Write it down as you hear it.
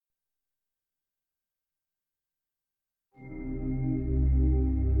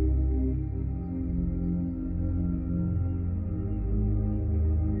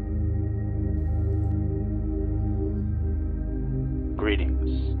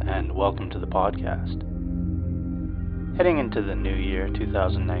and welcome to the podcast. Heading into the new year,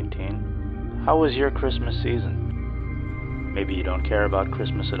 2019, how was your Christmas season? Maybe you don't care about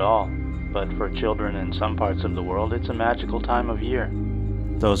Christmas at all, but for children in some parts of the world, it's a magical time of year.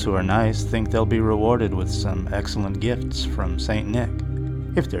 Those who are nice think they'll be rewarded with some excellent gifts from St. Nick,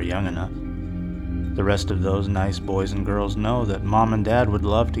 if they're young enough. The rest of those nice boys and girls know that mom and dad would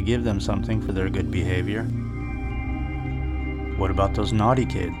love to give them something for their good behavior. What about those naughty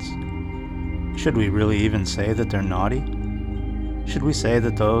kids? Should we really even say that they're naughty? Should we say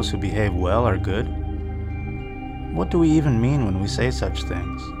that those who behave well are good? What do we even mean when we say such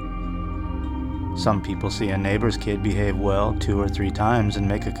things? Some people see a neighbor's kid behave well 2 or 3 times and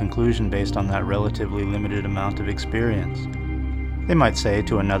make a conclusion based on that relatively limited amount of experience. They might say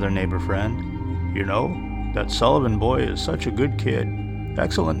to another neighbor friend, "You know, that Sullivan boy is such a good kid,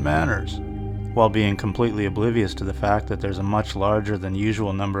 excellent manners," while being completely oblivious to the fact that there's a much larger than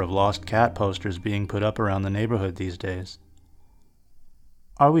usual number of lost cat posters being put up around the neighborhood these days.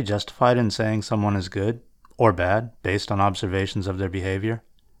 Are we justified in saying someone is good or bad based on observations of their behavior?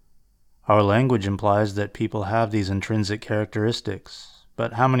 Our language implies that people have these intrinsic characteristics,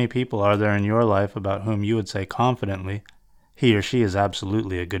 but how many people are there in your life about whom you would say confidently, he or she is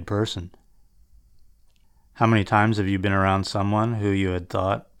absolutely a good person? How many times have you been around someone who you had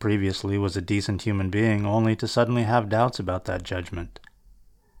thought previously was a decent human being only to suddenly have doubts about that judgment?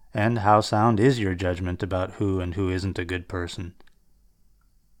 And how sound is your judgment about who and who isn't a good person?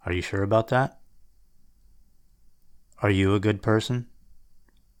 Are you sure about that? Are you a good person?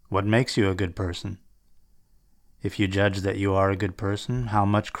 What makes you a good person? If you judge that you are a good person, how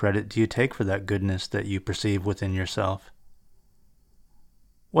much credit do you take for that goodness that you perceive within yourself?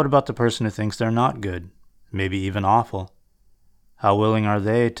 What about the person who thinks they're not good, maybe even awful? How willing are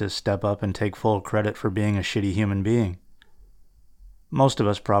they to step up and take full credit for being a shitty human being? Most of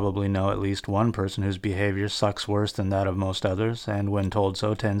us probably know at least one person whose behavior sucks worse than that of most others, and when told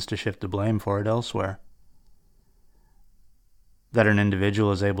so tends to shift the blame for it elsewhere. That an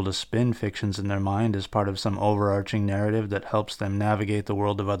individual is able to spin fictions in their mind as part of some overarching narrative that helps them navigate the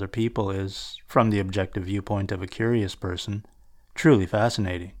world of other people is, from the objective viewpoint of a curious person, truly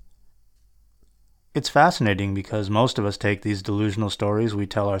fascinating. It's fascinating because most of us take these delusional stories we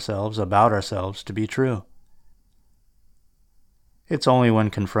tell ourselves about ourselves to be true. It's only when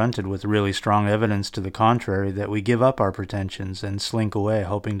confronted with really strong evidence to the contrary that we give up our pretensions and slink away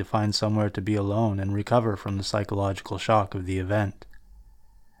hoping to find somewhere to be alone and recover from the psychological shock of the event.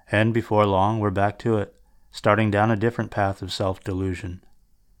 And before long, we're back to it, starting down a different path of self-delusion.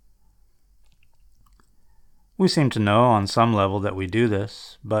 We seem to know on some level that we do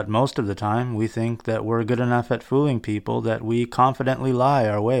this, but most of the time we think that we're good enough at fooling people that we confidently lie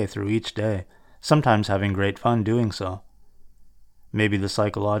our way through each day, sometimes having great fun doing so. Maybe the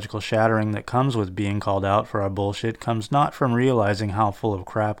psychological shattering that comes with being called out for our bullshit comes not from realizing how full of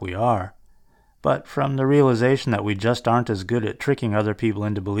crap we are, but from the realization that we just aren't as good at tricking other people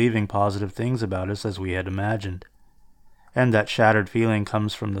into believing positive things about us as we had imagined. And that shattered feeling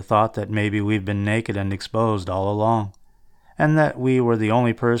comes from the thought that maybe we've been naked and exposed all along, and that we were the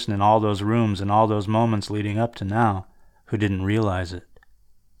only person in all those rooms and all those moments leading up to now who didn't realize it.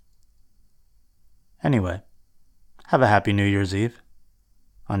 Anyway, have a happy New Year's Eve.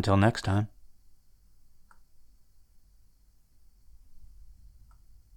 Until next time.